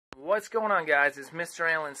What's going on, guys? It's Mr.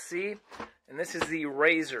 Alan C, and this is the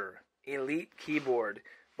Razer Elite keyboard,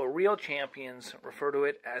 but real champions refer to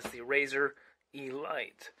it as the Razer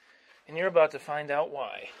Elite, and you're about to find out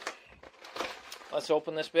why. Let's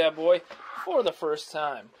open this bad boy for the first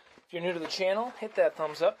time. If you're new to the channel, hit that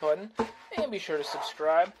thumbs up button, and be sure to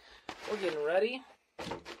subscribe. We're getting ready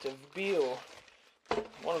to view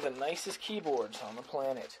one of the nicest keyboards on the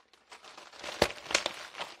planet.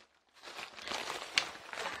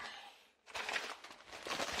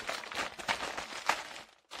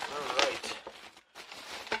 Alright,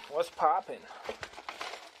 what's popping?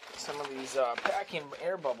 Some of these packing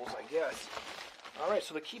air bubbles, I guess. Alright,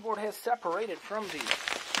 so the keyboard has separated from the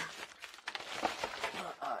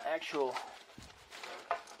actual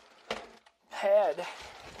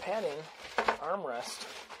padding armrest.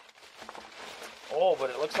 Oh, but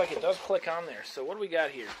it looks like it does click on there. So what do we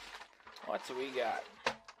got here? What do we got?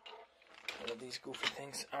 What are these goofy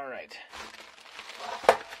things? Alright.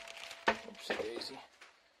 Oopsie daisy.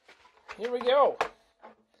 Here we go.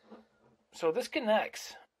 So this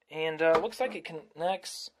connects. And looks like it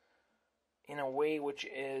connects in a way which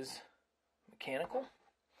is mechanical.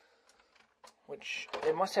 Which,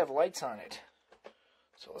 it must have lights on it.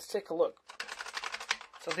 So let's take a look.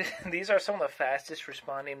 So these are some of the fastest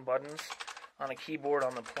responding buttons on a keyboard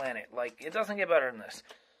on the planet. Like, it doesn't get better than this.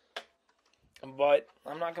 But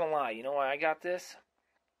I'm not gonna lie, you know why I got this?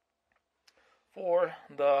 For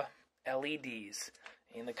the LEDs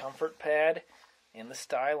and the comfort pad and the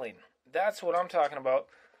styling. That's what I'm talking about.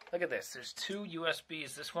 Look at this. There's two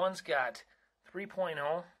USBs. This one's got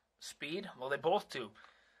 3.0 speed. Well, they both do.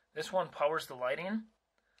 This one powers the lighting.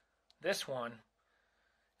 This one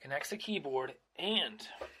connects the keyboard, and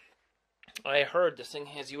I heard this thing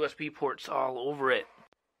has USB ports all over it.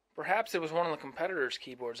 Perhaps it was one of the competitors'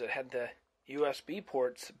 keyboards that had the USB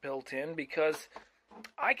ports built in, because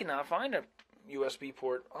I cannot find a USB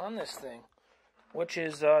port on this thing, which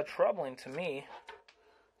is troubling to me,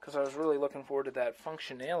 because I was really looking forward to that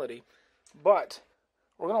functionality. But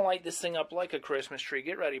we're going to light this thing up like a Christmas tree.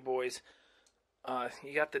 Get ready, boys.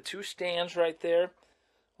 You got the two stands right there.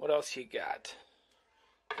 What else you got?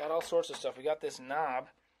 Got all sorts of stuff. We got this knob.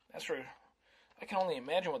 That's for, I can only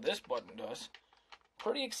imagine what this button does.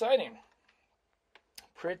 Pretty exciting.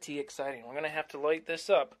 Pretty exciting. We're going to have to light this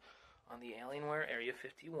up on the Alienware Area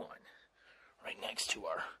 51. Right next to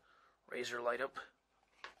our Razer Light Up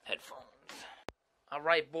headphones.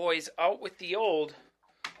 Alright, boys. Out with the old.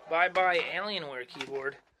 Bye-bye Alienware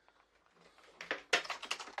keyboard.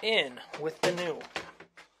 In with the new.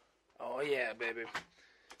 Oh yeah, baby.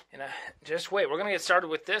 And just wait, we're gonna get started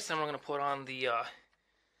with this, and we're gonna put on the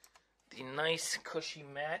nice cushy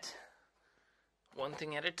mat, one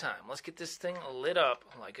thing at a time. Let's get this thing lit up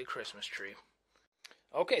like a Christmas tree.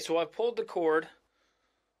 Okay, so I've pulled the cord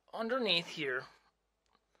underneath here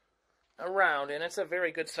around, and it's a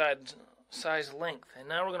very good size length. And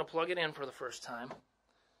now we're gonna plug it in for the first time.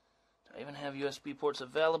 I even have USB ports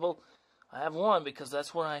available. I have one because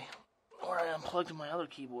that's where I unplugged my other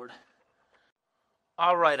keyboard.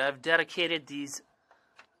 Alright, I've dedicated these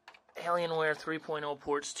Alienware 3.0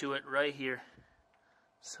 ports to it right here.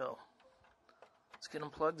 So, let's get them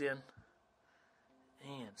plugged in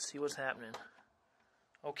and see what's happening.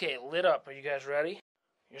 Okay, lit up. Are you guys ready?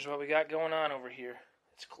 Here's what we got going on over here.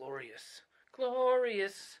 It's glorious.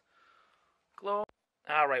 Glorious.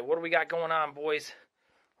 Alright, what do we got going on, boys?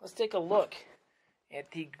 Let's take a look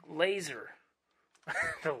at the laser.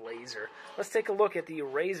 The laser. Let's take a look at the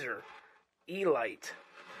Razer Elite.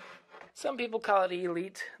 Some people call it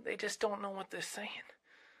Elite. They just don't know what they're saying.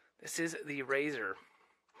 This is the Razer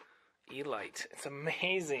Elite. It's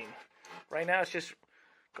amazing. Right now it's just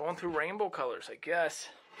going through rainbow colors, I guess.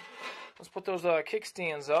 Let's put those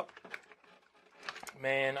kickstands up.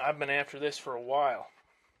 Man, I've been after this for a while.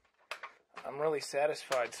 I'm really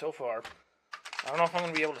satisfied so far. I don't know if I'm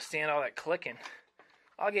going to be able to stand all that clicking.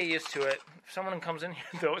 I'll get used to it. If someone comes in here,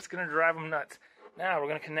 though, it's going to drive them nuts. Now, we're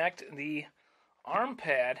going to connect the arm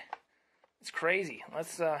pad. It's crazy.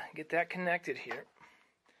 Let's get that connected here.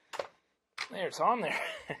 There, it's on there.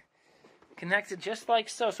 Connected just like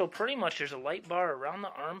so. So pretty much there's a light bar around the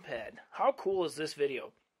arm pad. How cool is this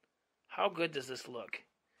video? How good does this look?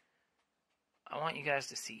 I want you guys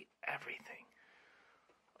to see everything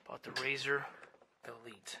about the Razer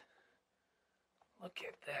Elite. Look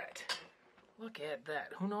at that. Look at that.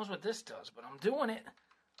 Who knows what this does, but I'm doing it.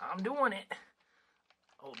 I'm doing it.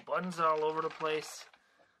 Oh, buttons all over the place.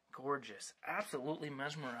 Gorgeous. Absolutely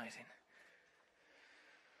mesmerizing.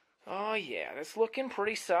 Oh, yeah. That's looking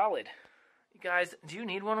pretty solid. You guys, do you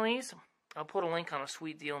need one of these? I'll put a link on a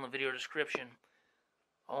sweet deal in the video description.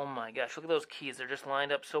 Oh my gosh, look at those keys. They're just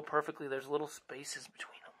lined up so perfectly. There's little spaces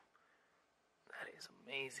between them. That is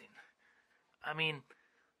amazing. I mean,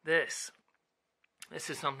 this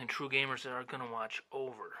is something true gamers are going to watch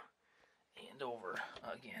over and over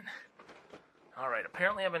again. Alright,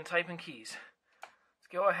 apparently I've been typing keys. Let's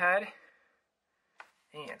go ahead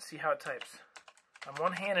and see how it types. I'm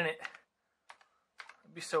one-handing it.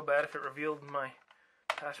 It'd be so bad if it revealed my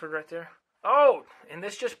password right there. Oh, and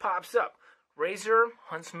this just pops up. Razer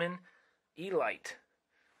Huntsman E-Light.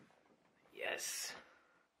 Yes.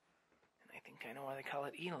 And I think I know why they call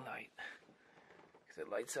it E-Light. Because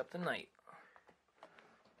it lights up the night.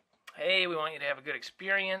 Hey, we want you to have a good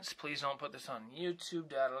experience. Please don't put this on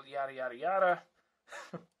YouTube. Yada, yada, yada.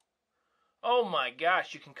 Oh my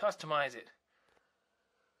gosh, you can customize it.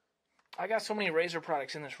 I got so many Razer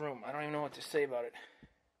products in this room. I don't even know what to say about it.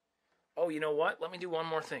 Oh, you know what? Let me do one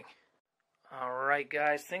more thing. Alright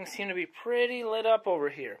guys, things seem to be pretty lit up over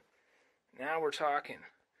here. Now we're talking.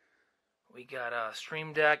 We got a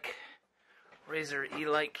Stream Deck, Razer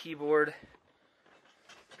E-Light keyboard,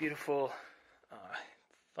 beautiful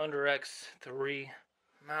Thunder X3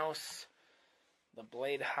 mouse, the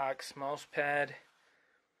Blade Hawks mouse pad,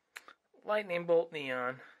 Lightning Bolt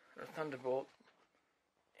Neon, or Thunderbolt,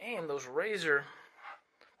 and those Razer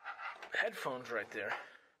headphones right there.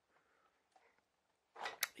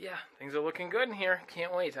 Yeah, things are looking good in here.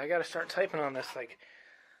 Can't wait. I gotta start typing on this like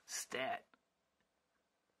stat.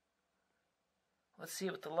 Let's see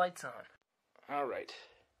it with the lights on. Alright.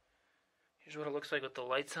 Here's what it looks like with the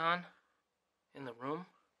lights on in the room.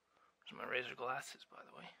 There's my Razer glasses, by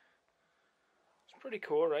the way. It's pretty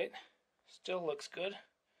cool, right? Still looks good.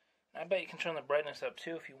 I bet you can turn the brightness up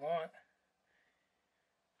too if you want.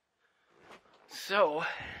 So,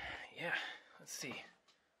 yeah, let's see.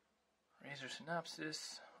 Razer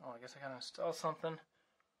synopsis. Oh, I guess I gotta install something.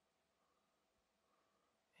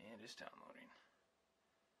 And it's downloading.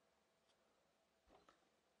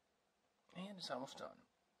 And it's almost done.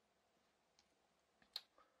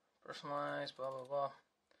 Personalized, blah, blah, blah.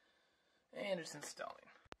 And it's installing.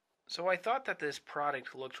 So I thought that this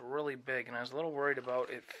product looked really big, and I was a little worried about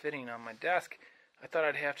it fitting on my desk. I thought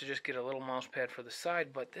I'd have to just get a little mouse pad for the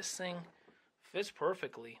side, but this thing fits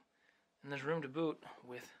perfectly. And there's room to boot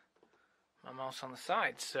with my mouse on the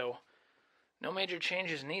side, so no major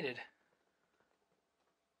changes needed.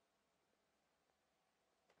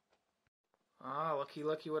 Ah, looky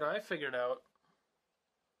what I figured out.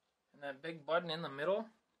 And that big button in the middle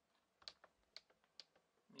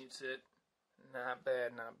mutes it. Not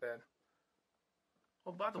bad, not bad.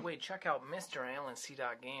 Oh, by the way, check out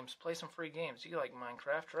MrAllenC.Games. Play some free games. You like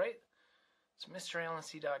Minecraft, right? It's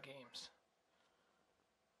MrAllenC.Games.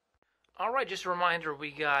 Alright, just a reminder,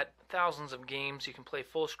 we got thousands of games you can play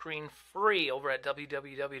full screen free over at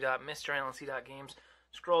www.MrAllenC.Games.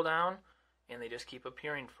 Scroll down, and they just keep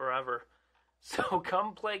appearing forever. So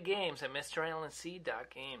come play games at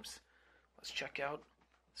MrAllenC.Games. Let's check out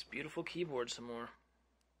this beautiful keyboard some more.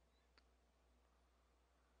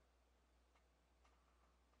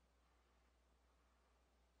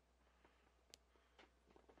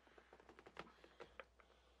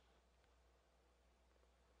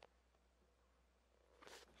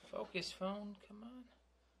 Focus phone, come on.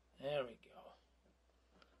 There we go.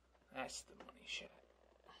 That's the money shot.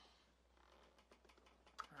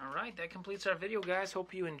 Alright, that completes our video, guys.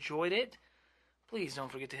 Hope you enjoyed it. Please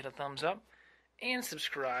don't forget to hit a thumbs up and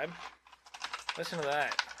subscribe. Listen to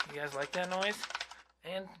that. You guys like that noise?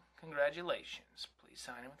 And congratulations. Please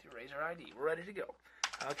sign in with your Razer ID. We're ready to go.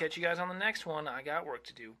 I'll catch you guys on the next one. I got work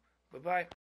to do. Bye-bye.